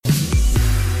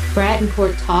Brad and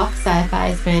Court Talk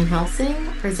Sci-Fi's Van Helsing,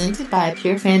 presented by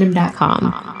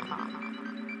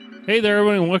PureFandom.com. Hey there,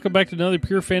 everyone, and welcome back to another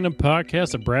Pure Fandom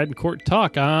podcast of Brad and Court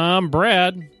Talk. I'm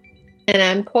Brad. And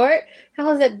I'm Court.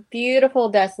 How's that beautiful,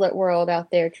 desolate world out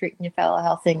there treating your fellow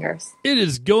Helsingers? It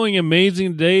is going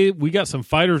amazing today. We got some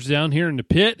fighters down here in the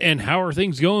pit, and how are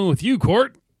things going with you,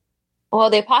 Court? Well,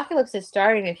 the apocalypse is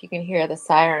starting if you can hear the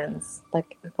sirens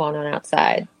like going on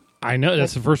outside. I know,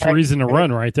 that's the first reason to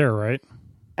run right there, right?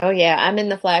 Oh, yeah. I'm in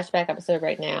the flashback episode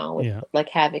right now with like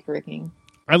Havoc wreaking.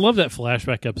 I love that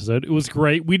flashback episode. It was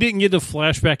great. We didn't get to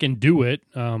flashback and do it.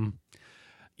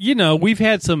 We've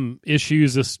had some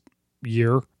issues this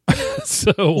year.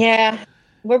 So yeah,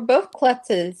 we're both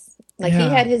klutzes. Like he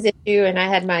had his issue and I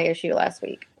had my issue last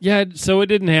week. Yeah, so it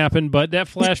didn't happen. But that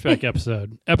flashback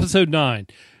episode, episode 9,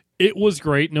 it was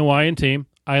great. No I and team.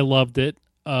 I loved it.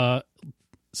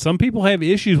 Some people have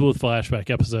issues with flashback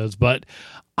episodes, but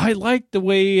I liked the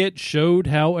way it showed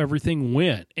how everything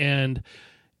went. And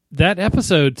that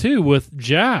episode, too, with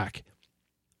Jack,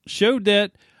 showed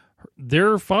that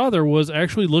their father was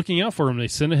actually looking out for him. They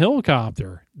sent a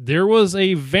helicopter. There was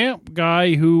a vamp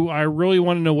guy who I really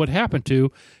want to know what happened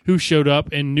to, who showed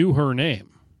up and knew her name.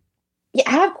 Yeah,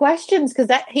 I have questions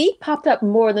because he popped up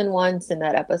more than once in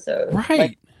that episode.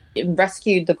 Right. Like,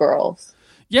 rescued the girls.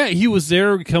 Yeah, he was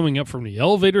there coming up from the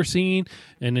elevator scene,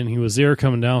 and then he was there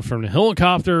coming down from the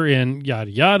helicopter, and yada,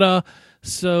 yada.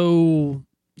 So,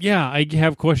 yeah, I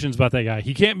have questions about that guy.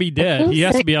 He can't be dead. He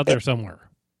has to be out there somewhere.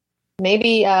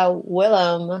 Maybe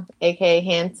Willem, a.k.a.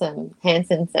 Hanson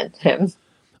sent him.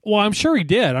 Well, I'm sure he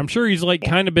did. I'm sure he's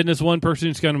kind of been this one person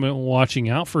who's kind of been watching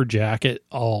out for Jack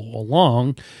all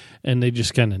along, and they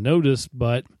just kind of noticed.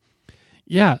 But,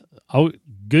 yeah,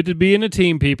 good to be in a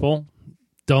team, people.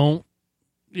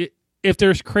 If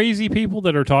there's crazy people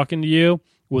that are talking to you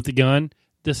with a gun,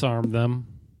 disarm them.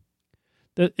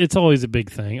 It's always a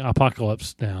big thing.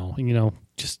 Apocalypse now,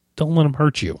 just don't let them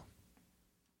hurt you.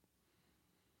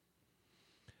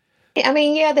 I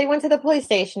mean, yeah, they went to the police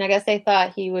station. I guess they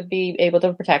thought he would be able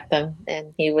to protect them,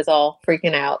 and he was all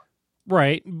freaking out.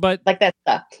 Right, but... like that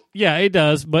stuff. Yeah, it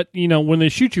does, but, when they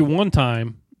shoot you one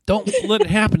time, don't let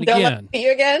it happen don't again. Let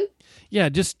you again? Yeah,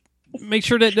 just make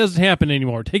sure that doesn't happen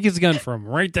anymore. Take his gun from him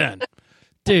right then.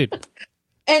 Dude.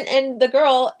 And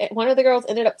one of the girls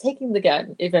ended up taking the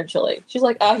gun eventually. She's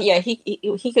like, oh, yeah, he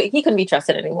couldn't be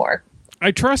trusted anymore.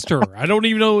 I trust her. I don't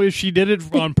even know if she did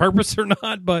it on purpose or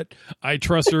not, but I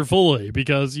trust her fully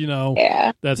because,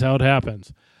 that's how it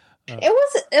happens. It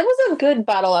was a good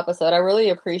battle episode. I really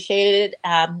appreciated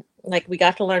it. We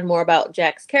got to learn more about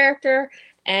Jack's character,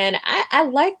 and I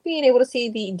like being able to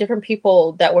see the different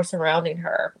people that were surrounding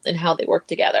her and how they worked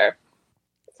together.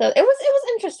 So it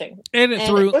was interesting. And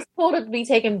it was cool to be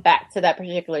taken back to that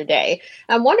particular day.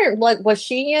 I'm wondering, was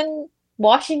she in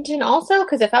Washington also?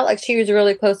 Because it felt like she was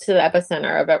really close to the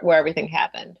epicenter of where everything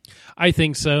happened. I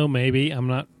think so, maybe. I'm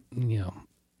not, Yeah,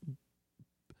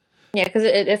 because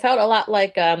it felt a lot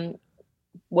like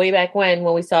way back when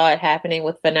we saw it happening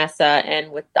with Vanessa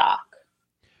and with Doc.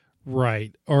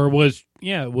 Right. Or well,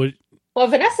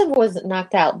 Vanessa was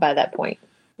knocked out by that point.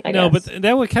 I guess. But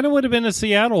that would have been the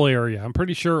Seattle area. I'm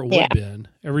pretty sure it would have been.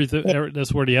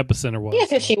 That's where the epicenter was. Yeah,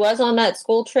 because she was on that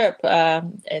school trip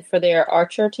for their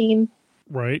archer team.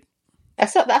 Right. I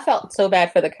felt so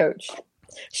bad for the coach.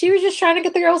 She was just trying to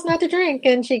get the girls not to drink,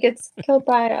 and she gets killed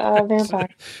by a vampire.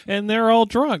 And they're all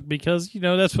drunk because,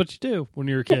 that's what you do when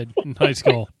you're a kid in high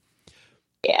school.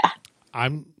 Yeah.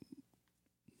 I'm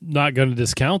not going to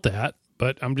discount that,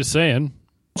 but I'm just saying.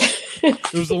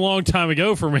 It was a long time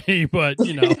ago for me, but,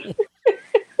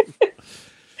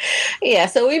 Yeah,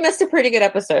 so we missed a pretty good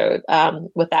episode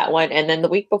with that one. And then the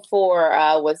week before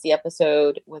was the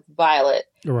episode with Violet,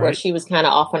 where she was kind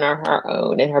of off on her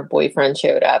own, and her boyfriend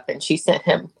showed up, and she sent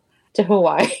him to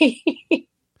Hawaii.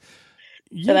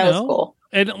 So that was cool.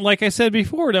 And like I said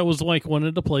before, that was like one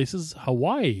of the places,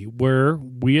 Hawaii, where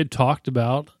we had talked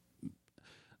about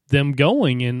them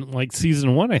going in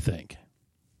season 1, I think.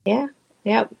 Yeah.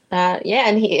 Yep.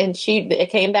 It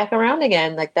came back around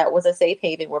again. Like that was a safe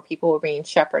haven where people were being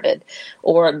shepherded,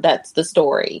 or that's the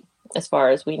story as far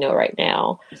as we know right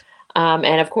now.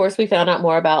 And of course we found out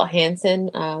more about Hanson,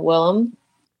 Willem.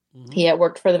 Mm-hmm. He had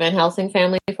worked for the Van Helsing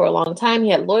family for a long time. He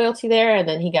had loyalty there, and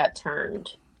then he got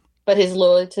turned. But his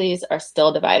loyalties are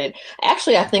still divided.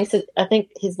 Actually, I think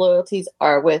his loyalties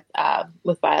are with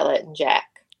Violet and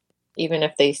Jack, even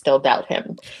if they still doubt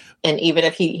him. And even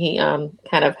if he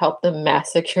kind of helped them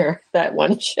massacre that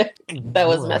one chick that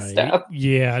was messed up.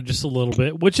 Yeah, just a little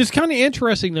bit. Which is kind of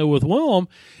interesting, though, with Willem.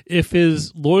 If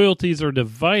his loyalties are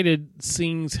divided,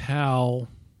 seeing how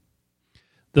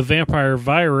the vampire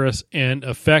virus and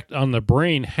effect on the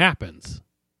brain happens,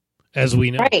 as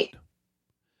we know. Right.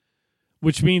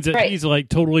 Which means that he's like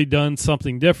totally done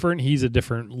something different. He's a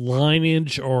different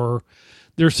lineage, or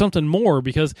there's something more,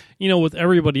 because, you know, with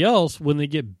everybody else, when they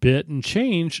get bit and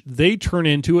changed, they turn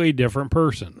into a different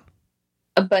person.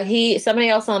 But somebody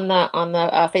else on the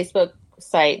Facebook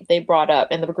site, they brought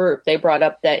up in the group,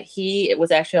 that it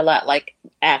was actually a lot like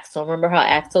Axel. Remember how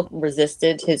Axel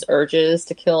resisted his urges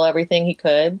to kill everything he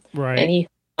could? Right. And he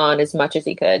on as much as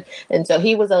he could. And so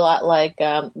he was a lot like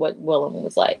what Willem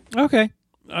was like. Okay.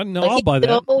 No, I'll buy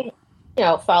that. You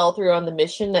know, follow through on the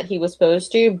mission that he was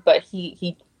supposed to, but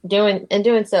he doing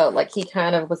so, like, he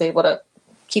kind of was able to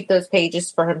keep those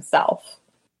pages for himself.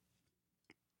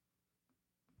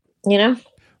 You know?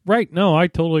 Right. No, I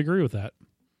totally agree with that.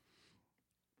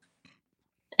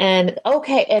 And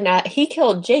he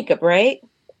killed Jacob, right?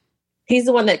 He's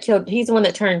the one that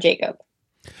turned Jacob.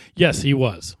 Yes, he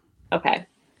was. Okay.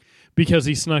 Because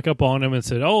he snuck up on him and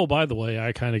said, "Oh, by the way,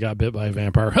 I kind of got bit by a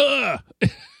vampire."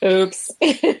 Oops.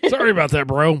 Sorry about that,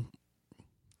 bro.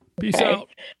 Peace out.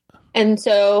 And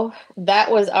so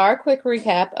that was our quick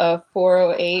recap of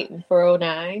 408 and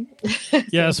 409.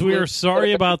 Yes, we are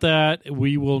sorry about that.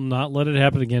 We will not let it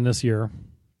happen again this year.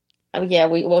 Yeah,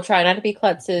 we will try not to be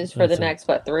klutzes for the next,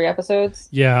 3 episodes?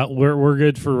 Yeah, we're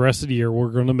good for the rest of the year.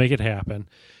 We're going to make it happen.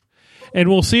 And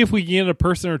we'll see if we can get a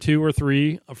person or 2 or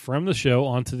 3 from the show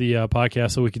onto the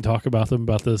podcast so we can talk about them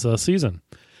about this season.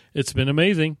 It's been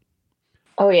amazing.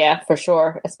 Oh, yeah, for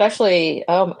sure. Especially,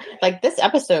 like, this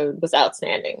episode was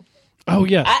outstanding. Oh,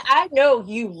 yes. I know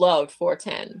you loved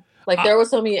 410. Like, there were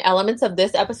so many elements of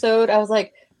this episode. I was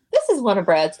like, this is one of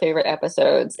Brad's favorite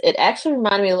episodes. It actually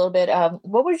reminded me a little bit of,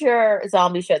 what was your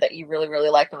zombie show that you really, really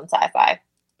liked on Sci-Fi?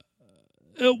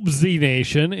 Z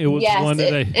Nation. It was one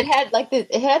that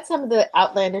it had some of the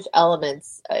outlandish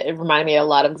elements. It reminded me a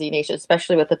lot of Z Nation,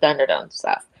 especially with the Thunderdome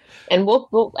stuff. And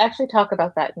we'll actually talk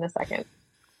about that in a second.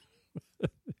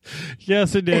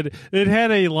 Yes, it did. It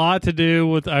had a lot to do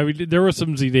with, there was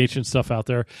some Z Nation stuff out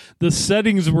there. The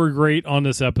settings were great on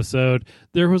this episode.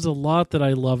 There was a lot that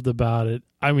I loved about it.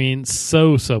 I mean,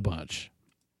 so much.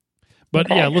 But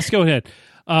yeah, let's go ahead.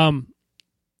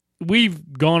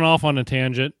 We've gone off on a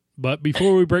tangent. But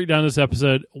before we break down this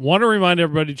episode, want to remind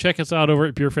everybody, check us out over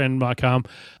at purefandom.com.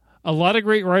 A lot of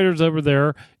great writers over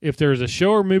there. If there's a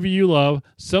show or movie you love,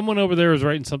 someone over there is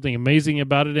writing something amazing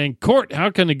about it. And Court,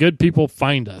 how can the good people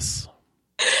find us?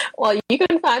 Well, you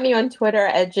can find me on Twitter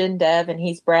at JenDev, and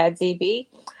he's Brad ZB.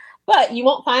 But you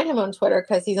won't find him on Twitter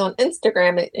because he's on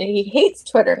Instagram, and he hates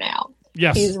Twitter now.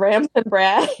 Yes. He's Ramblin'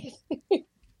 Brad.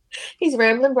 He's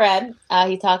Ramblin' Brad.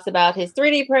 He talks about his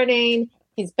 3D printing.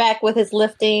 He's back with his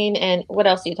lifting, and what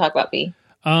else do you talk about, B?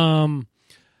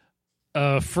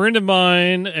 A friend of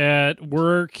mine at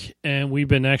work, and we've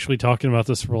been actually talking about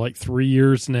this for like 3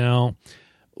 years now.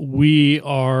 We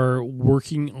are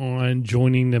working on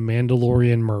joining the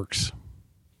Mandalorian Mercs.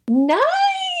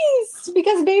 Nice!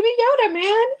 Because Baby Yoda,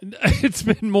 man. It's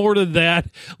been more than that.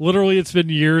 Literally, it's been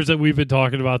years that we've been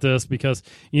talking about this because,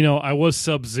 you know, I was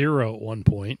Sub-Zero at one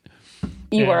point.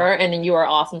 You were, and you were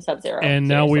awesome Sub-Zero. And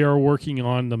now we are working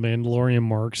on the Mandalorian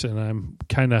Marks, and I'm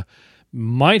kind of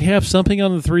might have something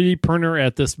on the 3D printer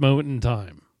at this moment in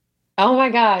time. Oh my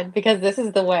God, because this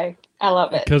is the way. I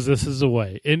love it. Because this is the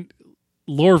way. And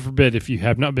Lord forbid, if you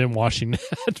have not been watching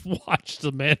that, watch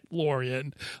the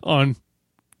Mandalorian on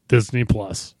Disney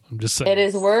Plus. I'm just saying. It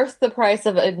is worth the price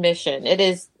of admission. It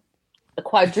is a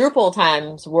quadruple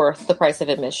times worth the price of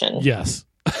admission. Yes.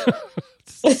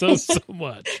 so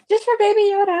much. Just for Baby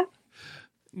Yoda.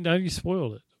 Now you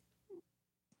spoiled it.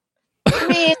 I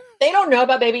mean, they don't know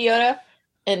about Baby Yoda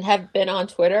and have been on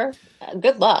Twitter.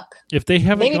 Good luck. If they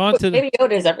haven't gone to Baby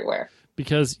Yoda is everywhere.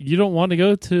 Because you don't want to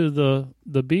go to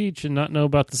the beach and not know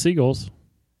about the seagulls.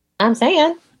 I'm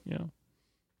saying. Yeah.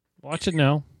 Watch it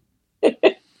now.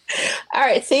 All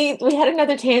right. See, we had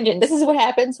another tangent. This is what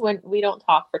happens when we don't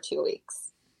talk for 2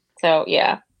 weeks. So,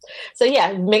 yeah.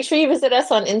 Make sure you visit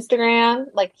us on Instagram.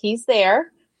 Like, he's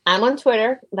there. I'm on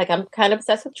Twitter. Like, I'm kind of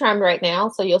obsessed with Charmed right now.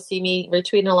 So you'll see me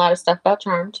retweeting a lot of stuff about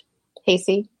Charmed.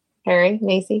 Casey, Harry,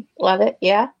 Macy. Love it.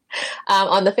 Yeah.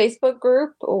 On the Facebook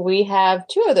group, we have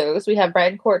 2 of those. We have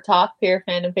Brad and Court Talk, Pure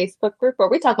Fandom Facebook group, where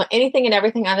we talk about anything and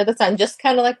everything under the sun, just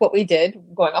kind of like what we did,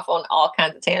 going off on all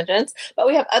kinds of tangents. But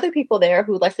we have other people there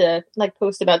who like to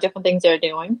post about different things they're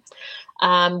doing.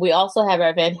 We also have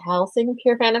our Van Helsing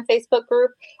Pure Fandom Facebook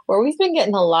group, where we've been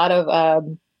getting a lot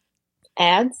of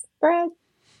ads, Brad.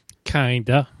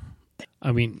 Kinda.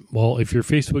 I mean, well, if your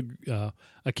Facebook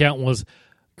account was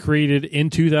created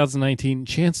in 2019,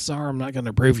 chances are I'm not going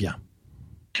to approve you.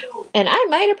 And I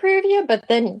might approve you, but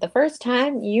then the first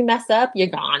time you mess up, you're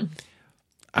gone.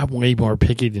 I'm way more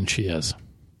picky than she is.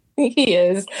 He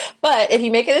is. But if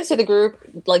you make it into the group,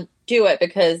 like, do it,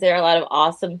 because there are a lot of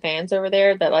awesome fans over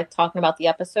there that like talking about the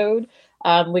episode.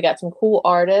 We got some cool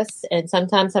artists, and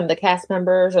sometimes some of the cast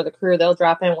members or the crew, they'll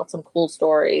drop in with some cool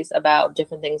stories about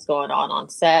different things going on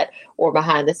set or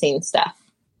behind the scenes stuff.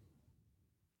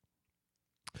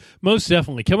 Most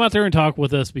definitely. Come out there and talk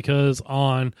with us, because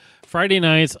on Friday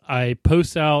nights, I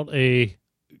post out a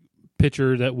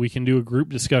picture that we can do a group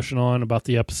discussion on about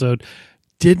the episode.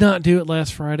 Did not do it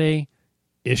last Friday.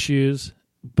 Issues.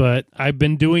 But I've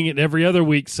been doing it every other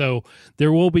week, so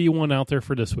there will be one out there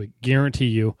for this week. Guarantee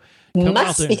you.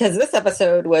 Must, because this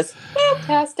episode was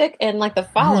fantastic, and like the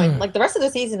following, like the rest of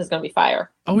the season is going to be fire.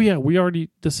 Oh yeah,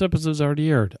 this episode's already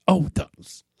aired. Oh,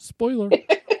 spoiler.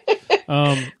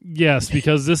 Yes,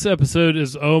 because this episode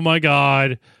is, oh my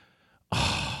god.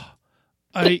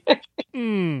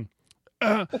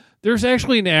 There's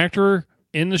actually an actor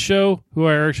in the show who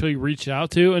I actually reached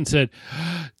out to and said,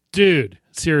 dude,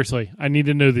 seriously, I need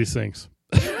to know these things.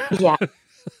 Yeah.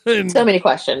 So many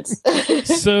questions.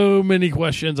 So many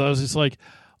questions. I was just like,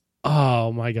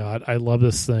 oh my God, I love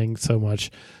this thing so much.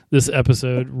 This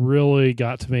episode really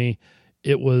got to me.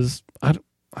 It was, I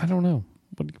don't know.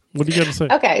 What do you got to say?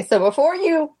 Okay, so before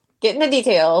you get into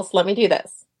details, let me do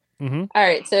this. Mm-hmm. All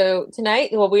right, so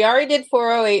tonight, well, we already did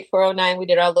 408, 409. We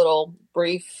did our little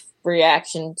brief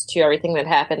reactions to everything that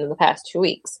happened in the past 2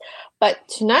 weeks. But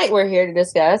tonight we're here to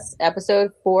discuss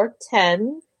episode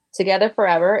 410, Together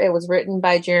Forever. It was written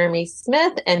by Jeremy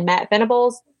Smith and Matt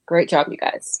Venables. Great job, you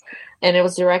guys. And it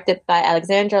was directed by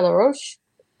Alexandra LaRoche.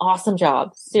 Awesome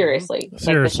job. Seriously.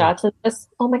 Seriously. Like the shots of this.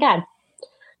 Oh my God.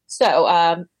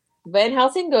 So, Van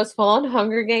Helsing goes full on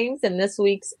Hunger Games in this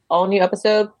week's all new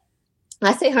episode.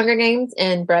 I say Hunger Games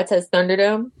and Brett says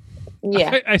Thunderdome.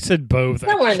 Yeah. I said both.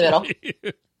 Somewhere in the middle.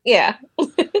 Yeah.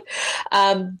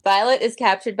 Violet is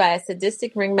captured by a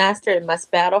sadistic ringmaster and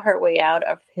must battle her way out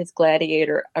of his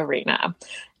gladiator arena.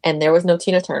 And there was no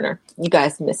Tina Turner. You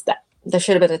guys missed that. There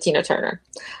should have been a Tina Turner.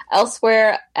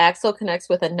 Elsewhere, Axel connects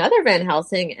with another Van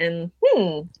Helsing and,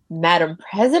 Madam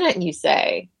President, you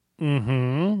say?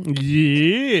 Mm-hmm.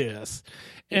 Yes.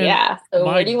 And yeah. So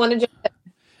where do you want to jump in?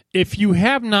 If you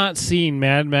have not seen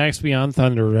Mad Max Beyond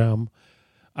Thunderdome,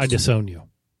 I disown you.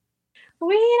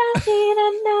 We don't need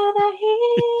another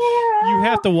hero. You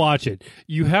have to watch it.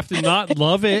 You have to not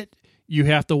love it. You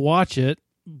have to watch it,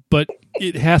 but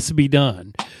it has to be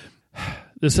done.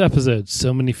 This episode,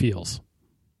 so many feels.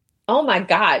 Oh my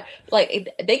God. Like,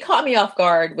 they caught me off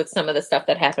guard with some of the stuff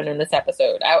that happened in this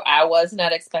episode. I was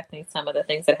not expecting some of the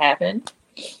things that happened.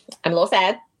 I'm a little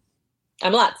sad.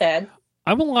 I'm a lot sad.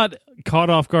 I'm a lot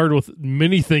caught off guard with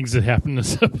many things that happened in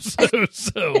this episode,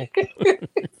 so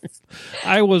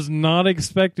I was not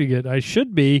expecting it. I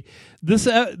should be. This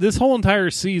whole entire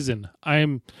season,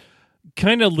 I'm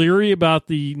kind of leery about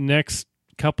the next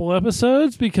couple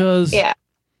episodes because,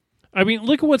 I mean,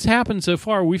 look at what's happened so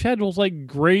far. We've had those like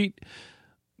great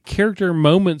character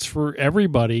moments for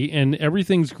everybody, and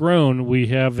everything's grown. We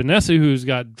have Vanessa, who's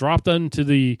got dropped into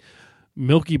the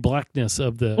milky blackness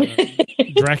of the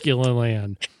Dracula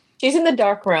land. She's in the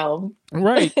dark realm.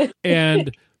 Right.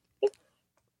 And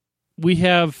we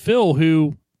have Phil,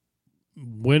 who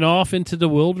went off into the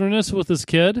wilderness with his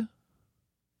kid.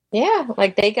 Yeah,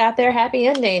 like they got their happy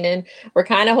ending, and we're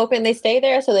kind of hoping they stay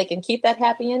there so they can keep that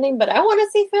happy ending. But I want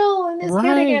to see Phil and his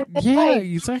kid again. Yeah,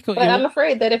 exactly. But I'm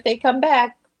afraid that if they come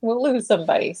back, we'll lose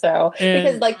somebody. So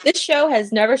because like this show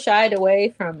has never shied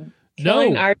away from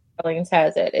killing our darlings,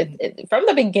 has it? It from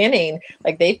the beginning,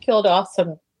 like they've killed off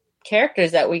some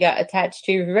characters that we got attached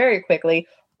to very quickly,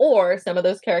 or some of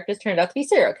those characters turned out to be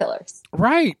serial killers.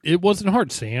 Right. It wasn't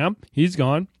hard. Sam, he's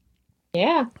gone.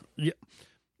 Yeah.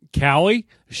 Callie,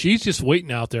 she's just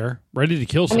waiting out there, ready to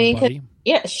kill somebody.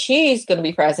 She's going to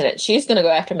be president. She's going to go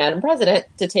after Madam President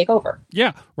to take over.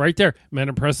 Yeah, right there.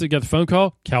 Madam President got the phone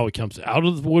call. Callie comes out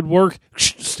of the woodwork,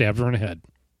 stabs her in the head.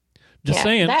 Just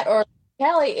saying. That or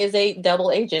Callie is a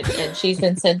double agent, and she's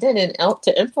been sent in and out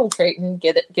to infiltrate and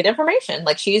get information.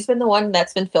 Like she's been the one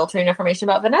that's been filtering information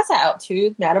about Vanessa out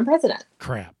to Madam President.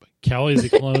 Crap. Callie is a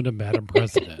clone of Madam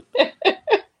President.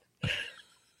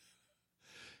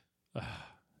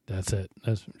 That's it.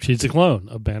 She's a clone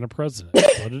of Madam President.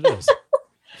 That's what it is.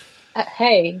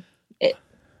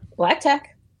 Black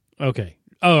Tech. Okay.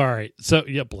 Oh, all right. So,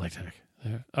 Black Tech.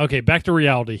 Okay, back to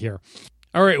reality here.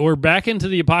 All right, we're back into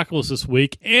the apocalypse this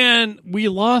week, and we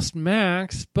lost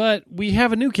Max, but we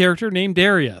have a new character named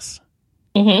Darius.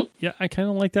 Mm-hmm. Yeah, I kind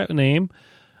of like that name.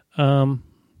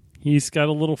 He's got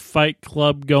a little fight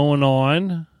club going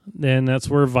on. and that's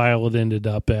where Violet ended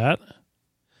up at.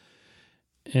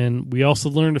 And we also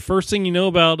learned the first thing you know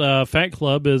about Fight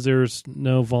Club is there's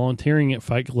no volunteering at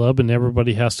Fight Club, and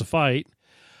everybody has to fight.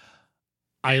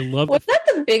 I love. Was that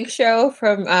the Big Show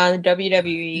from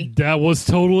WWE? That was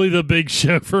totally the Big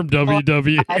Show from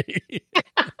WWE.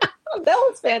 That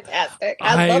was fantastic.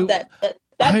 I love that.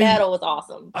 That battle was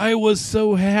awesome. I was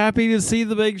so happy to see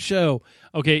the Big Show.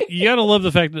 Okay, you got to love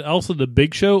the fact that also the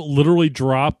Big Show literally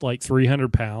dropped like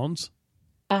 300 pounds.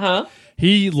 Uh-huh.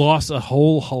 He lost a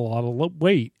whole lot of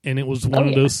weight, and it was one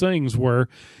of those things where,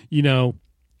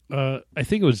 I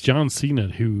think it was John Cena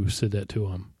who said that to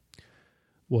him.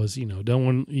 Was,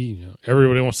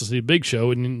 everybody wants to see a Big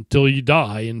Show until you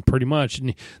die, and pretty much.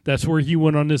 And that's where he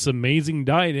went on this amazing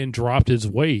diet and dropped his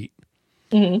weight.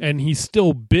 Mm-hmm. And he's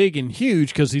still big and huge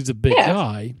because he's a big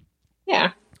guy.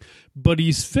 Yeah. But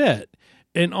he's fit.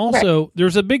 And also,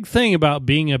 there's a big thing about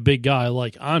being a big guy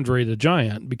like Andre the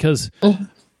Giant, because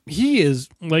he is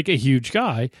like a huge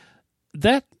guy.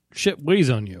 That shit weighs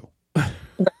on you.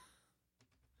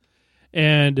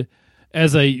 And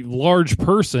as a large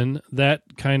person, that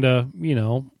kind of,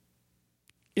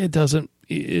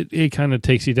 it kind of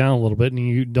takes you down a little bit, and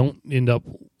you don't end up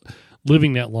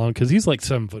living that long because he's like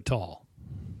 7 foot tall.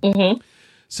 Mm-hmm.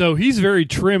 So he's very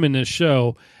trim in this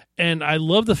show. And I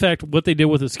love the fact what they did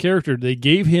with his character. They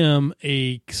gave him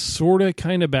a sort of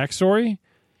kind of backstory.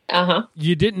 Uh-huh.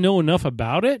 You didn't know enough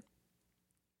about it,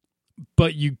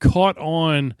 but you caught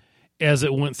on as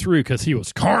it went through because he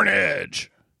was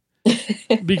Carnage.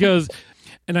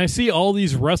 And I see all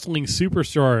these wrestling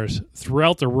superstars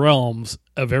throughout the realms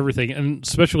of everything, and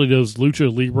especially those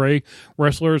Lucha Libre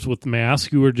wrestlers with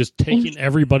masks who are just taking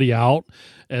everybody out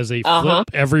as they flip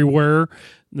everywhere.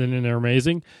 Then they're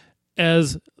amazing.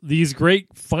 As these great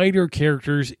fighter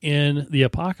characters in the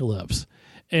Apocalypse.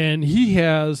 And he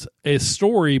has a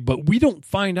story, but we don't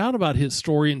find out about his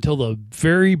story until the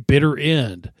very bitter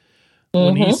end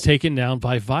when he's taken down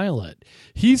by Violet.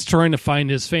 He's trying to find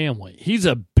his family. He's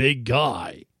a big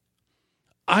guy.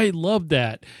 I love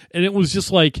that. And it was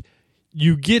just like,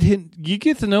 you get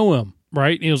to know him,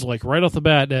 right? And it was like right off the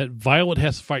bat that Violet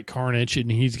has to fight Carnage,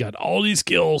 and he's got all these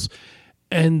skills.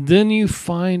 And then you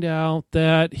find out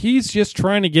that he's just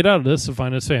trying to get out of this to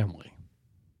find his family.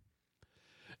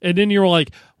 And then you're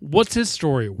like, what's his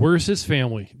story? Where's his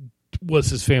family? Was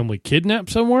his family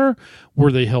kidnapped somewhere?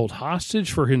 Were they held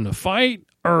hostage for him to fight?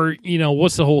 Or,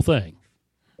 what's the whole thing?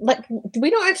 Like, we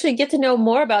don't actually get to know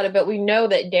more about it, but we know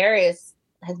that Darius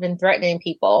has been threatening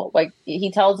people. Like,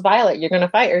 he tells Violet, you're going to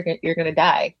fight or you're going to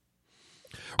die.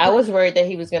 I was worried that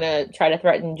he was going to try to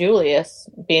threaten Julius,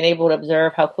 being able to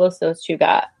observe how close those two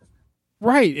got.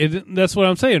 Right. That's what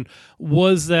I'm saying.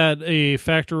 Was that a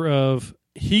factor of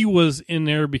he was in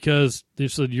there because they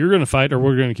said, you're going to fight or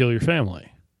we're going to kill your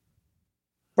family?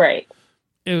 Right.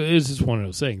 It was just one of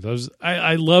those things.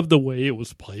 I love the way it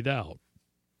was played out.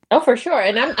 Oh, for sure.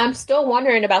 And I'm still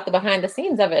wondering about the behind the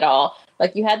scenes of it all.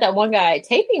 Like, you had that one guy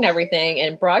taping everything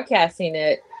and broadcasting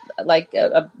it like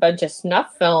a bunch of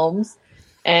snuff films.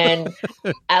 And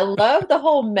I love the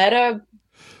whole meta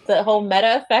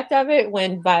effect of it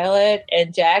when Violet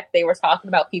and Jack, they were talking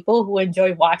about people who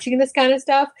enjoy watching this kind of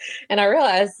stuff. And I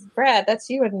realized, Brad, that's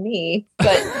you and me.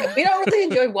 But we don't really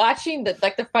enjoy watching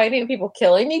the fighting, people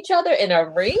killing each other in a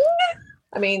ring.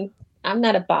 I mean, I'm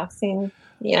not a boxing,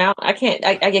 I can't,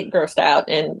 I get grossed out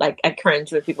and I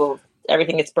cringe when people,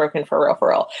 everything gets broken for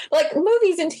real. Like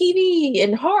movies and TV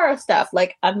and horror stuff.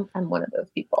 Like I'm one of those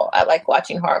people. I like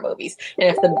watching horror movies.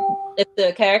 And if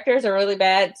the characters are really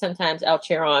bad, sometimes I'll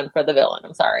cheer on for the villain.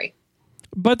 I'm sorry.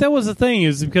 But that was the thing,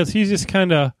 is because he's just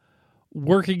kind of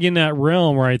working in that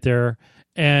realm right there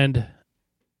and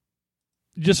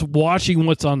just watching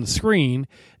what's on the screen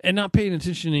and not paying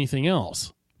attention to anything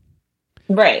else.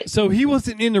 Right. So he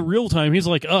wasn't in the real time. He's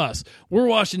like us. We're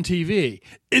watching TV.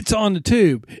 It's on the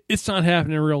tube. It's not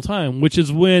happening in real time, which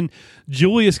is when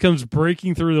Julius comes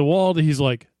breaking through the wall. He's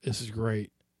like, this is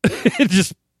great. It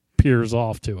just peers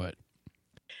off to it.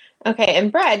 Okay.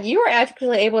 And Brad, you were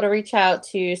actually able to reach out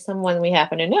to someone we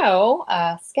happen to know,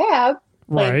 Scab,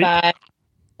 played by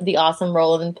the awesome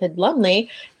Roland Pid Lumley.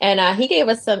 And he gave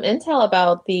us some intel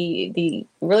about the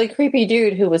really creepy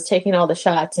dude who was taking all the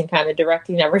shots and kind of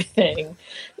directing everything.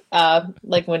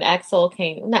 Like when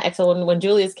when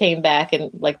Julius came back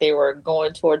and like they were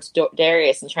going towards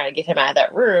Darius and trying to get him out of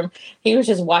that room, he was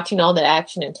just watching all the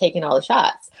action and taking all the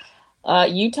shots.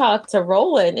 You talked to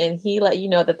Roland and he let you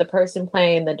know that the person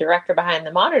playing the director behind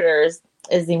the monitors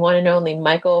is the one and only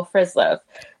Michael Frizzlov.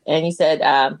 And he said,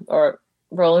 or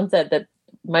Roland said that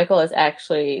Michael is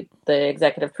actually the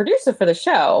executive producer for the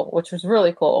show, which was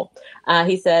really cool.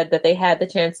 He said that they had the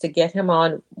chance to get him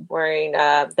on wearing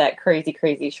that crazy,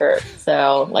 crazy shirt.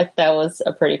 So, like, that was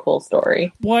a pretty cool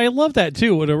story. Well, I love that,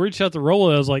 too. When I reached out to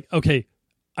Roland, I was like, okay,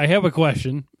 I have a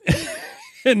question,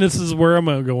 and this is where I'm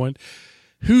going.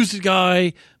 Who's the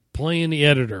guy playing the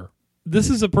editor?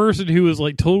 This is a person who was,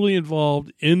 like, totally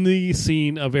involved in the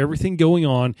scene of everything going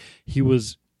on. He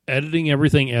was editing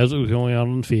everything as it was going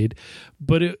on the feed,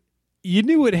 but you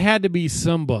knew it had to be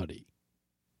somebody.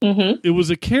 Mm-hmm. It was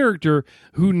a character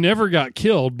who never got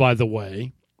killed, by the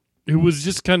way, who was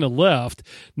just kind of left.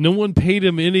 No one paid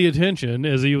him any attention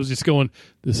as he was just going,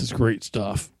 this is great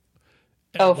stuff.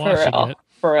 Oh, for real.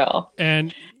 For real.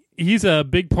 And he's a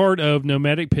big part of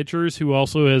Nomadic Pictures, who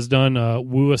also has done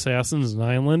Wu Assassins and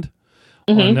Island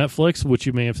on Netflix, which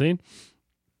you may have seen.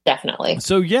 Definitely.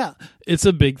 So, yeah, it's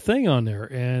a big thing on there.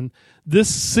 And this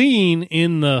scene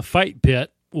in the fight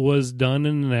pit was done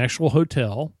in an actual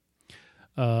hotel,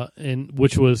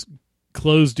 which was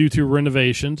closed due to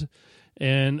renovations,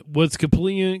 and was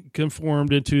completely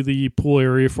conformed into the pool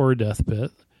area for a death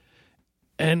pit.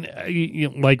 And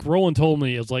like Roland told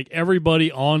me, it's like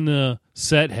everybody on the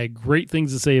set had great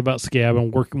things to say about Scab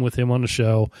and working with him on the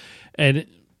show. And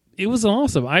it was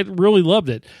awesome. I really loved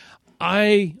it.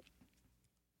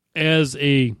 As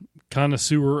a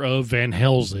connoisseur of Van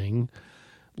Helsing,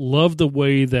 love the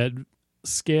way that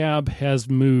Scab has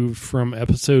moved from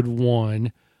episode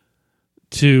 1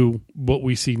 to what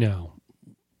we see now.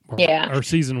 Or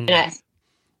season 1.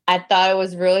 I thought it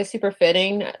was really super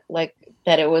fitting, like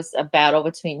that it was a battle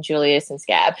between Julius and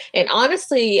Scab. And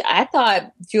honestly, I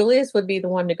thought Julius would be the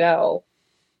one to go.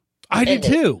 I did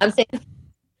too. I'm saying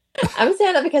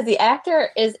that because the actor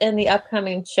is in the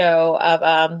upcoming show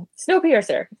of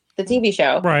Snowpiercer, the TV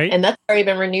show. Right. And that's already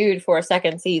been renewed for a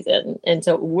second season. And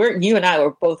so you and I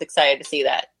were both excited to see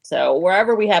that. So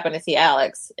wherever we happen to see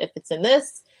Alex, if it's in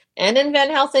this and in Van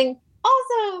Helsing,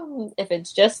 awesome. If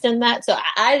it's just in that. So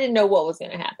I didn't know what was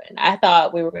going to happen. I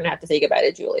thought we were going to have to say goodbye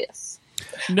to Julius.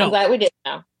 No. I'm glad we did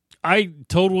now. I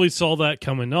totally saw that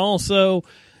coming also.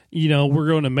 We're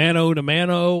going to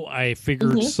mano. I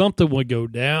figured something would go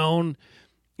down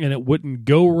and it wouldn't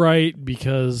go right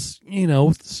because,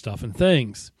 stuff and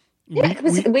things. Yeah,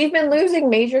 we've been losing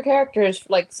major characters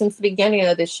like since the beginning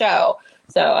of the show.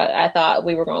 So I thought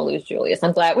we were going to lose Julius.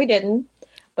 I'm glad we didn't,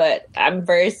 but I'm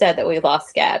very sad that we lost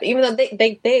Scab. Even though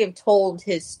they've told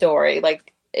his story,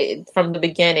 like from the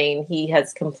beginning, he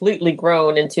has completely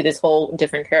grown into this whole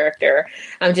different character.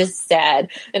 I'm just sad,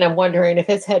 and I'm wondering if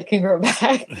his head can grow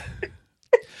back.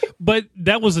 But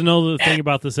that was another thing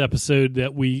about this episode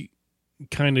that we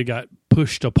kind of got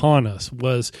pushed upon us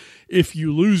was if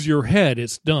you lose your head,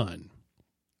 it's done.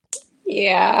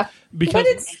 Yeah. But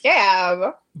it's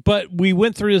Scab. But we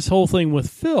went through this whole thing with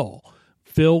Phil.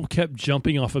 Phil kept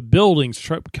jumping off of buildings,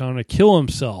 trying to kind of kill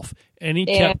himself, and he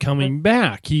kept coming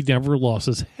back. He never lost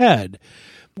his head.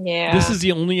 Yeah. This is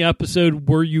the only episode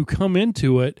where you come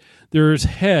into it, there's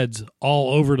heads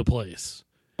all over the place.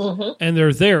 Mm-hmm. And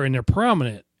they're there, and they're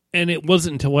prominent. And it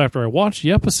wasn't until after I watched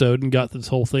the episode and got this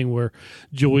whole thing where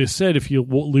Julius said, if you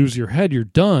lose your head, you're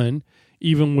done,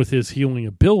 even with his healing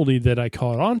ability, that I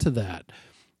caught on to that.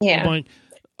 Yeah. I'm like,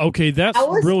 okay, that's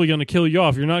really going to kill you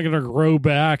off. You're not going to grow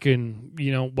back and,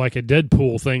 like a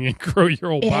Deadpool thing and grow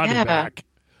your whole body back.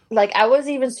 Like, I was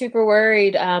even super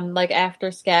worried, like,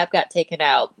 after Scab got taken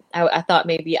out, I thought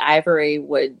maybe Ivory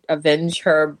would avenge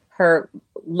her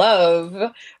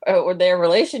love or their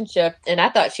relationship, and I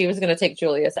thought she was going to take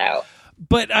Julius out.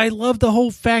 But I love the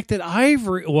whole fact that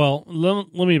Ivory... Well,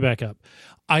 let me back up.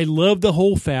 I love the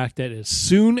whole fact that as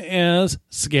soon as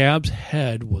Scab's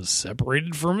head was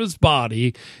separated from his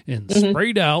body and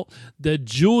sprayed out, that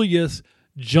Julius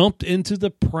jumped into the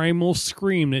primal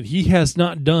scream that he has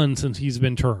not done since he's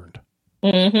been turned.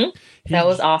 Mm-hmm. That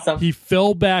was awesome. He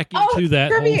fell back into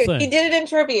that tribute. whole thing. He did it in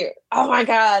tribute. Oh my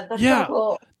God. That's so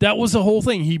cool. That was the whole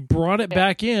thing. He brought it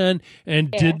back in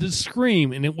and did the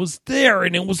scream, and it was there,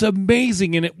 and it was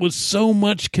amazing, and it was so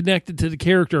much connected to the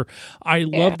character. I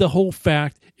love the whole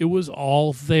fact it was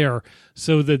all there.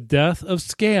 So the death of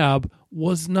Scab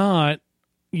was not,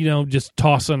 just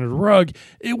tossed under the rug.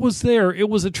 It was there. It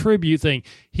was a tribute thing.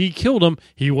 He killed him.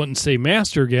 He wouldn't say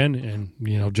master again.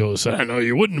 And, Joe said, I know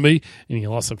you wouldn't be. And he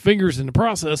lost some fingers in the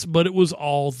process, but it was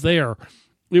all there.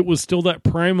 It was still that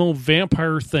primal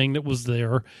vampire thing that was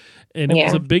there. And it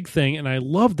was a big thing. And I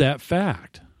love that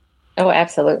fact. Oh,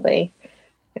 absolutely.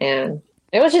 And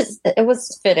it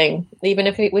was fitting, even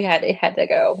if it had to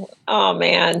go. Oh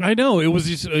man. I know.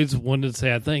 It's one of the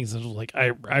sad things. It was like,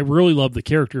 I really love the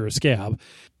character of Scab.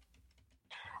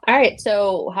 All right.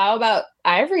 So how about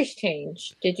Ivory's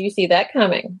change? Did you see that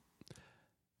coming?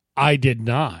 I did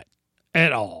not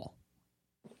at all.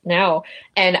 No.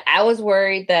 And I was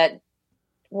worried that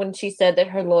when she said that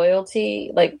her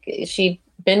loyalty, like she'd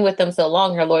been with them so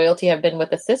long, her loyalty had been with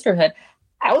the sisterhood.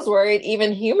 I was worried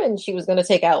even human she was going to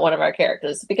take out one of our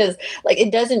characters because like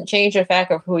it doesn't change the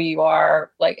fact of who you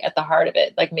are like at the heart of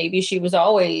it. Like maybe she was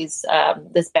always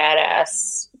this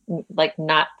badass, like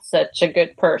not such a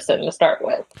good person to start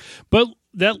with. But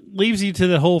that leaves you to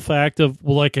the whole fact of,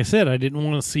 well, like I said, I didn't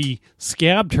want to see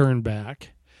Scab turn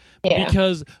back. Yeah.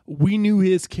 Because we knew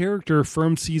his character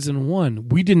from season 1.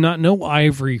 We did not know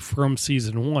Ivory from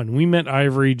season 1. We met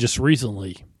Ivory just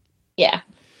recently. Yeah.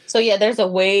 So, yeah, there's a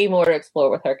way more to explore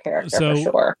with her character, for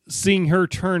sure. Seeing her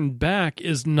turn back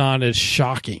is not as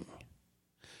shocking.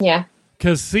 Yeah.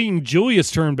 Because seeing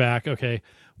Julius turn back, okay,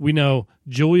 we know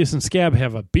Julius and Scab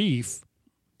have a beef.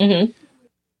 Mm-hmm.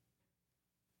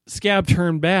 Scab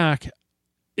turn back,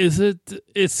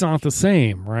 it's not the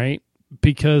same, right?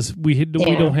 Because we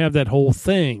don't have that whole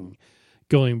thing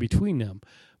going between them.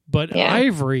 But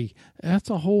Ivory, that's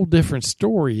a whole different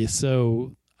story.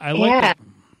 So I like that.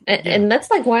 And that's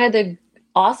like one of the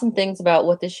awesome things about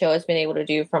what this show has been able to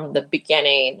do from the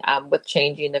beginning with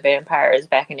changing the vampires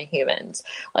back into humans.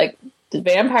 Like the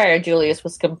vampire Julius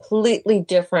was completely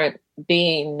different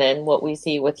being than what we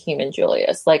see with human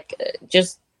Julius. Like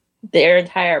just their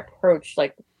entire approach,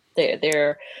 like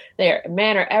their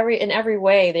manner, in every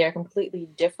way, they are completely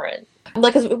different.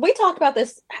 Like, 'cause we talked about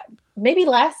this maybe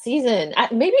last season. I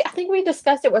think we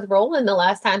discussed it with Roland the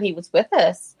last time he was with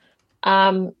us,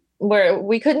 where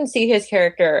we couldn't see his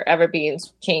character ever being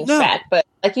changed back. But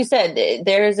like you said,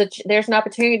 there's an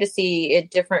opportunity to see it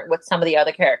different with some of the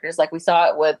other characters. Like we saw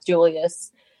it with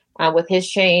Julius, with his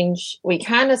change. We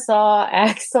kind of saw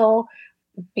Axel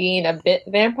being a bit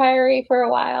vampire-y for a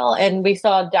while, and we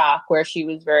saw Doc where she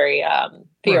was very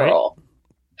feral.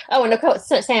 Right. Oh,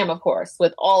 and Sam, of course,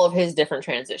 with all of his different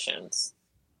transitions.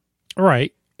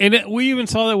 Right, and we even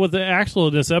saw that with the Axel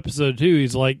in this episode too.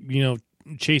 He's like,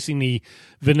 chasing the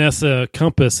Vanessa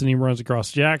compass, and he runs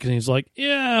across Jack, and he's like,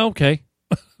 "Yeah, okay,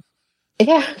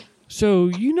 yeah."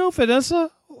 So Vanessa,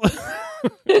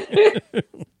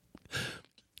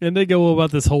 and they go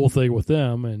about this whole thing with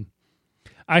them, and.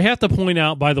 I have to point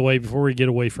out, by the way, before we get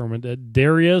away from it, that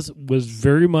Darius was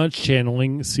very much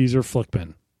channeling Caesar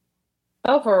Flickman.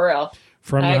 Oh, for real.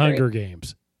 From the Hunger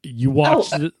Games. You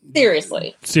watched it.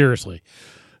 Seriously. Seriously.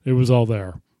 It was all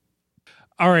there.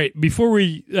 All right. Before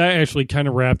we actually kind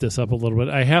of wrap this up a little bit,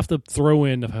 I have to throw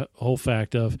in the whole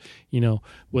fact of,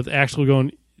 with Axel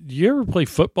going, do you ever play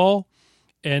football?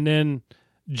 And then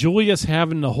Julius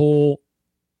having the whole,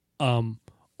 oh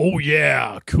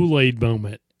yeah, Kool-Aid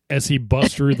moment. As he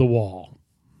busts through the wall.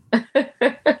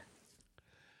 That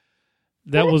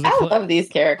was. I love these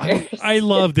characters. I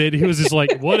loved it. He was just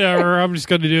like, whatever, I'm just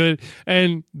going to do it.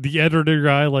 And the editor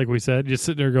guy, like we said, just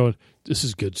sitting there going, this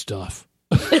is good stuff.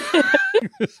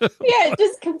 Yeah,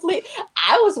 just complete.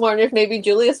 I was wondering if maybe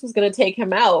Julius was going to take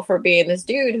him out for being this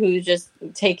dude who's just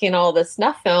taking all the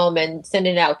snuff film and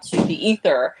sending it out to the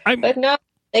ether. But no,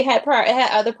 they had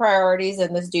other priorities,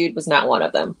 and this dude was not one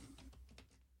of them.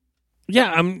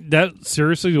 Yeah, that's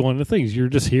seriously one of the things. You're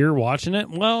just here watching it.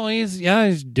 Well, he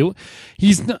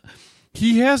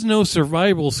has no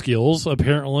survival skills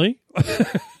apparently.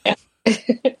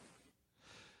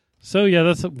 So yeah,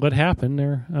 that's what happened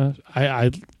there.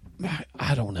 I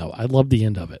don't know. I love the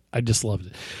end of it. I just loved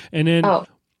it. And then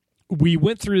we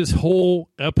went through this whole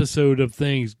episode of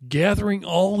things, gathering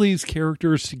all these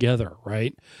characters together,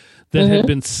 right? That had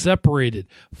been separated.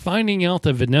 Finding out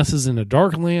that Vanessa's in the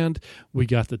Darkland. We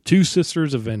got the two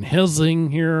sisters of Van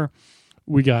Helsing here.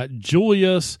 We got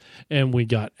Julius and we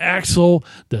got Axel.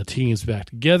 The team's back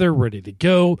together, ready to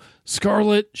go.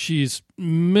 Scarlet, she's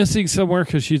missing somewhere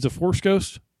because she's a Force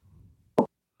Ghost.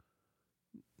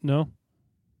 No?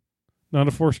 Not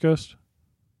a Force Ghost?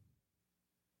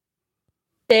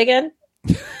 Say again?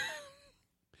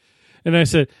 And I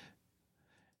said,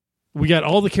 we got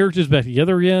all the characters back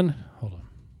together again. Hold on.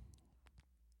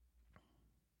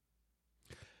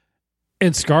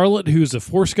 And Scarlet, who's a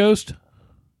Force Ghost?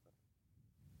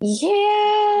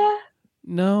 Yeah.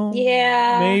 No.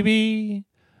 Yeah. Maybe.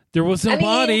 There wasn't a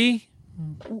body.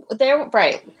 There,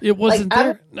 right. It wasn't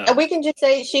there. No. We can just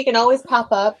say she can always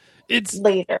pop up. It's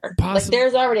later. Like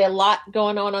there's already a lot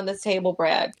going on this table,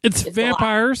 Brad. It's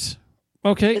vampires.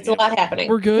 Okay. It's a lot happening.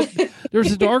 We're good.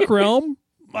 There's a dark realm.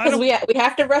 Because we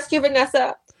have to rescue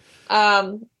Vanessa.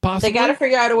 Possibly. They got to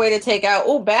figure out a way to take out.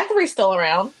 Oh, Bathory's still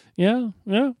around. Yeah,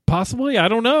 possibly. I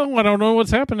don't know. I don't know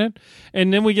what's happening.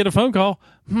 And then we get a phone call.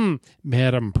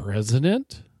 Madam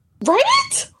President.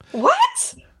 Right?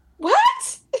 What?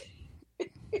 What?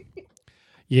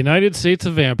 United States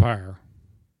of Vampire.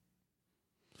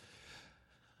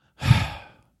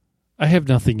 I have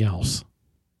nothing else.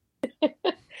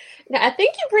 I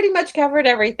think you pretty much covered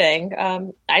everything.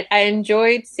 I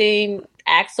enjoyed seeing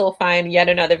Axel find yet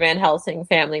another Van Helsing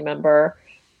family member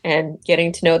and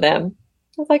getting to know them.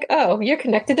 I was like, oh, you're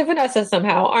connected to Vanessa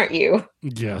somehow, aren't you?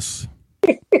 Yes.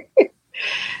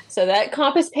 So that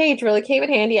compass page really came in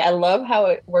handy. I love how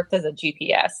it worked as a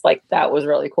GPS. Like, that was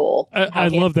really cool. I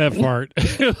love that part.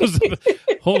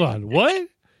 Hold on, what?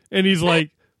 And he's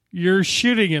like, "You're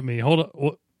shooting at me. Hold on,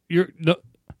 what? Do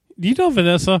you know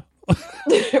Vanessa?"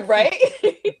 Right?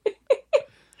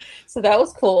 So that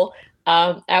was cool.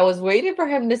 I was waiting for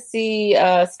him to see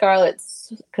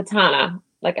Scarlett's katana.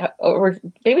 Like, or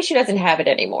maybe she doesn't have it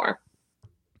anymore.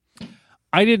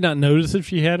 I did not notice if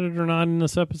she had it or not in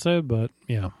this episode, but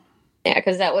yeah. Yeah,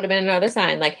 because that would have been another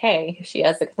sign, like, hey, she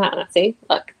has the katana. See,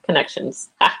 look, connections.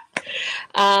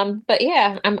 But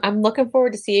yeah, I'm looking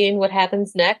forward to seeing what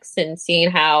happens next and seeing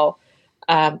how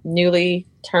newly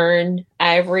turned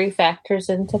Ivory factors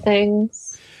into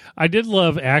things. I did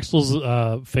love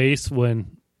Axel's face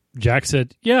when Jack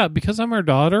said, "Yeah, because I'm her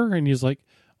daughter," and he's like,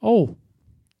 "Oh,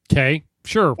 okay,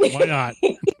 sure, why not?"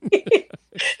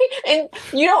 And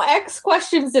you don't ask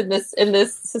questions in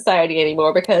this society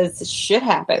anymore because shit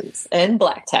happens in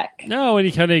black tech. No, and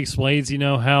he kind of explains,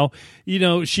 how,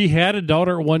 she had a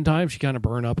daughter at one time. She kind of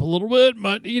burned up a little bit,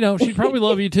 but, she'd probably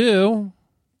love you too.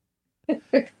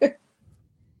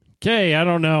 Okay, I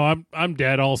don't know. I'm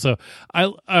dead also.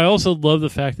 I also love the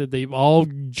fact that they've all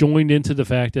joined into the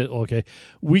fact that, okay,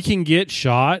 we can get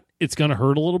shot. It's going to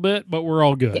hurt a little bit, but we're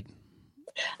all good.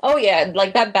 Oh yeah,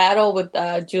 like that battle with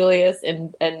Julius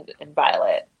and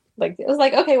Violet. Like, it was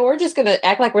like, okay, well, we're just gonna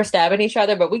act like we're stabbing each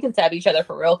other, but we can stab each other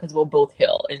for real because we'll both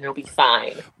heal and it'll be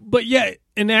fine. But yeah,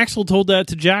 and Axel told that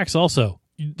to Jax also.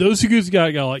 Those who's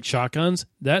got like shotguns,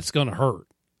 that's gonna hurt.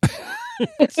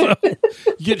 So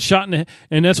you get shot in the,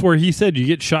 and that's where he said you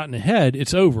get shot in the head,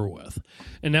 it's over with.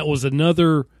 And that was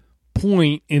another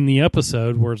point in the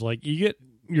episode where it's like you get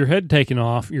your head taken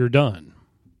off, you're done.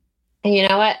 And you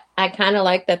know what? I kind of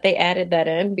like that they added that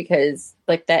in because,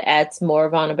 like, that adds more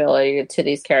vulnerability to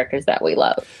these characters that we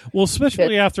love. Well,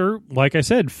 especially after, like I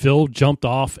said, Phil jumped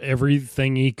off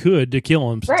everything he could to kill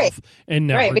himself, right, and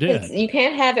never because did. You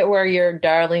can't have it where your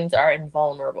darlings are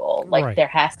invulnerable. Like, there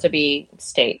has to be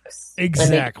stakes.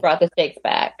 Exactly. And they brought the stakes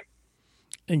back.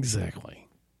 Exactly.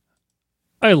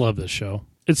 I love this show.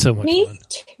 It's so much fun. Me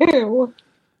too.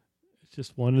 It's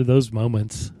just one of those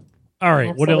moments. All right,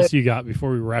 Absolutely. What else you got before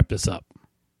we wrap this up?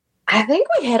 I think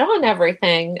we hit on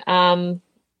everything.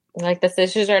 Like, the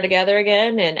sisters are together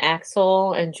again, and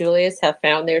Axel and Julius have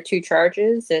found their 2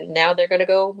 charges, and now they're going to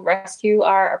go rescue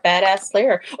our badass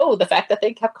Slayer. Oh, the fact that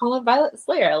they kept calling Violet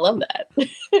Slayer. I love that.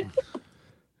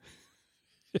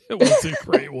 It was a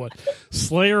great one.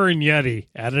 Slayer and Yeti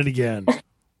at it again.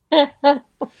 And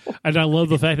I love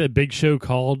the fact that Big Show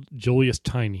called Julius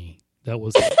Tiny. That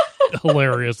was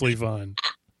hilariously fun.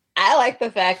 I like the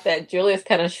fact that Julius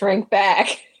kind of shrank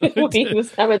back when he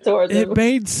was coming towards him. It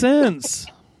made sense.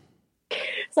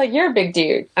 It's like, you're a big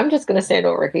dude. I'm just going to stand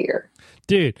over here.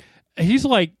 Dude, he's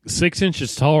like 6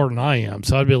 inches taller than I am.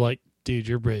 So I'd be like, dude,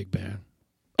 you're big, man.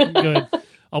 I'm good.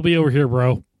 I'll be over here,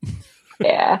 bro.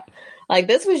 Yeah. Like,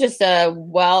 this was just a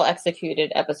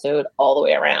well-executed episode all the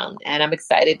way around. And I'm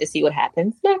excited to see what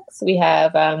happens next. We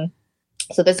have...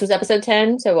 So this was episode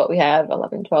 10. So what we have,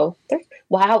 11, 12, 13.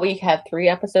 Wow, we have 3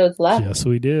 episodes left. Yes,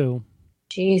 we do.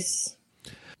 Jeez.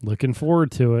 Looking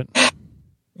forward to it.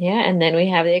 Yeah, and then we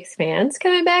have The Expanse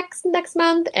coming back next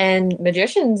month and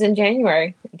Magicians in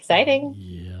January. Exciting.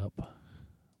 Yep.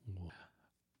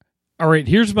 All right,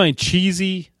 here's my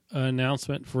cheesy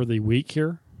announcement for the week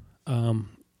here.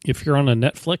 If you're on a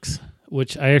Netflix,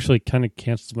 which I actually kind of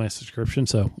canceled my subscription,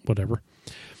 so whatever.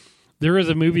 There is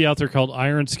a movie out there called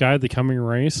Iron Sky, The Coming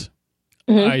Race.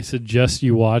 Mm-hmm. I suggest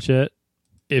you watch it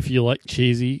if you like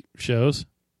cheesy shows.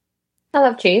 I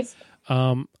love cheese.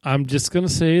 I'm just going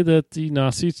to say that the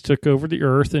Nazis took over the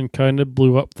earth and kind of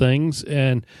blew up things.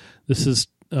 And this is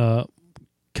a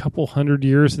couple hundred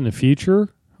years in the future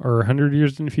or 100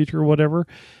 years in the future or whatever.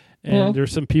 And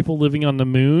there's some people living on the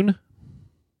moon.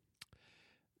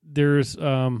 There's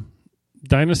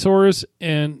dinosaurs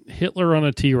and Hitler on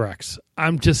a T-Rex.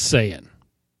 I'm just saying.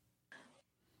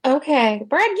 Okay.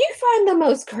 Brad, you find the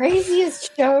most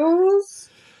craziest shows?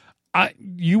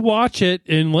 You watch it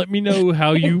and let me know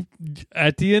how you,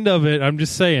 at the end of it, I'm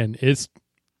just saying, it's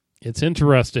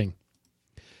interesting.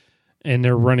 and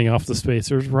they're running off the space.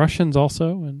 There's Russians also,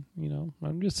 and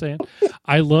I'm just saying,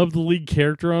 I love the lead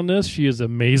character on this. She is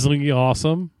amazingly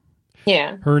awesome.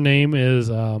 Yeah, her name is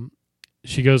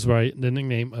she goes by the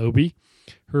nickname Obi.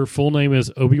 Her full name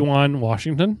is Obi-Wan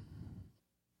Washington.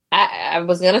 I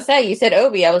was gonna say, you said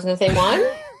Obi. I was gonna say Wan.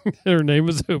 Her name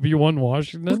is Obi-Wan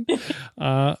Washington.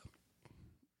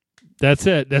 That's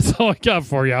it. That's all I got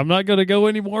for you. I'm not going to go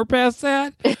any more past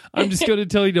that. I'm just going to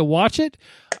tell you to watch it.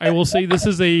 I will say this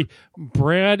is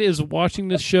Brad is watching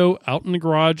this show out in the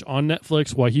garage on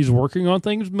Netflix while he's working on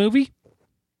things movie.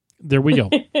 There we go.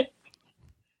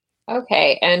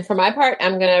 Okay. And for my part,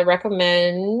 I'm going to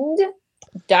recommend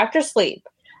Dr. Sleep.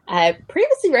 I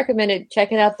previously recommended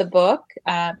checking out the book.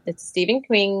 It's Stephen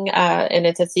King, and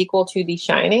it's a sequel to The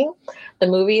Shining. The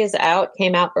movie is out,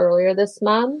 came out earlier this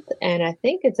month, and I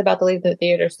think it's about to leave the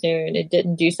theater soon. It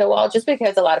didn't do so well just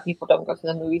because a lot of people don't go to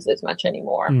the movies as much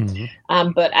anymore.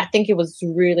 Mm-hmm. But I think it was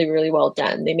really, really well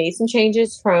done. They made some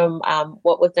changes from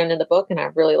what was done in the book, and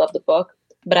I really love the book,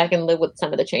 but I can live with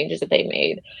some of the changes that they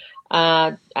made.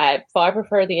 I far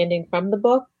prefer the ending from the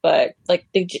book, but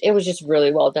it was just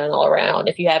really well done all around.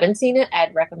 If you haven't seen it,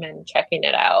 I'd recommend checking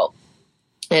it out.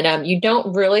 And you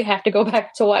don't really have to go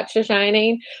back to watch The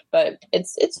Shining, but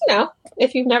it's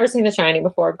if you've never seen The Shining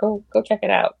before, go check it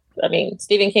out. I mean,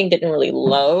 Stephen King didn't really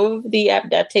love the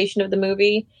adaptation of the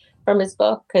movie from his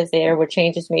book because there were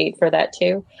changes made for that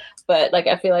too. But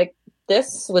I feel like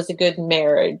this was a good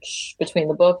marriage between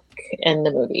the book and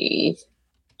the movie.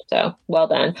 So well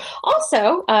done.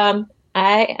 Also,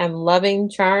 I am loving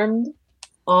Charmed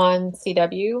on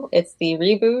CW. It's the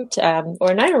reboot,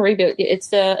 or not a reboot.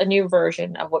 It's a new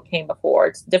version of what came before.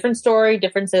 It's different story,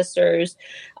 different sisters,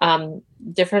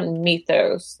 different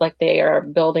mythos. They are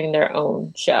building their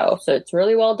own show. So it's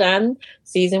really well done.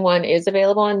 Season 1 is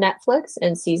available on Netflix,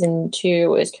 and season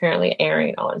 2 is currently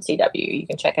airing on CW. You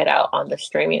can check it out on the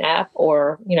streaming app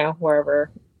or wherever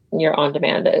your on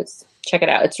demand is. Check it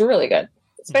out. It's really good.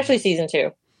 Especially season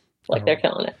 2. They're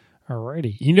killing it.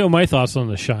 Alrighty. My thoughts on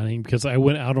The Shining, because I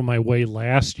went out of my way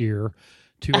last year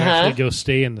to actually go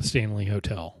stay in the Stanley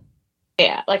Hotel.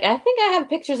 Yeah. I think I have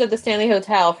pictures of the Stanley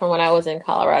Hotel from when I was in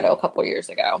Colorado a couple years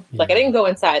ago. Yeah. I didn't go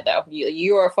inside, though.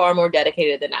 You are far more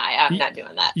dedicated than I. I'm not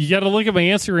doing that. You got to look at my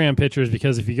Instagram pictures,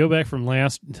 because if you go back from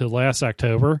last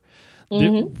October,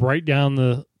 right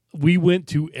down we went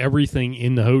to everything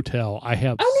in the hotel. I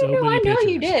have many I know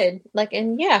pictures. You did.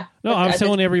 No, I'm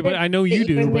telling everybody. I know you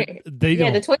do, but they don't.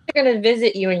 Yeah, the twins are going to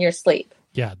visit you in your sleep.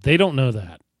 Yeah, they don't know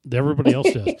that. Everybody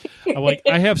else does.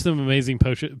 I have some amazing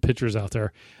pictures out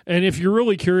there. And if you're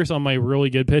really curious on my really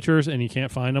good pictures and you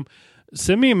can't find them,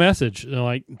 send me a message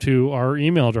to our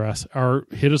email address or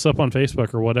hit us up on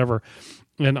Facebook or whatever.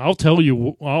 And I'll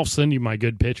send you my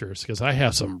good pictures, because I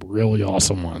have some really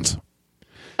awesome ones.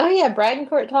 Oh, yeah. Brad and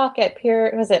Court Talk at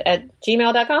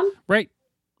gmail.com? Right.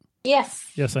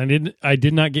 Yes. Yes, I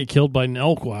did not get killed by an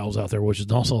elk while I was out there, which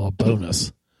is also a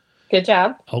bonus. Good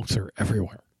job. Elks are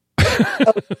everywhere.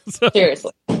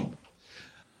 Seriously.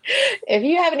 If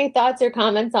you have any thoughts or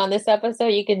comments on this episode,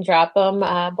 you can drop them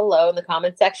below in the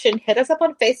comment section. Hit us up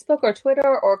on Facebook or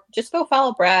Twitter, or just go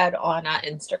follow Brad on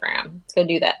Instagram. Let's go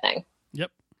do that thing.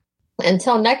 Yep.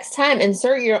 Until next time,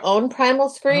 insert your own primal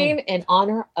scream in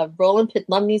honor of Roland Pitt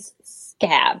Lumley's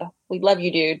scab. We love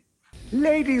you, dude.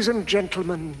 Ladies and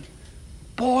gentlemen,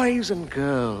 boys and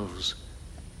girls,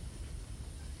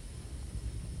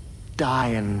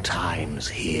 dying times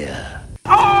here.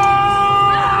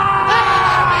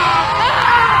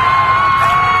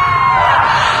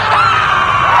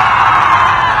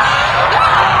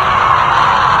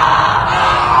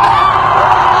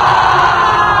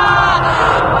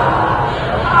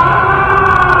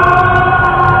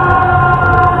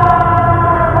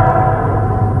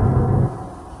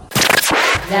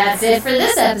 That's it for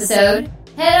this episode.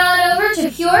 Head on over to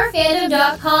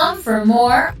purefandom.com for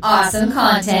more awesome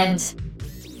content.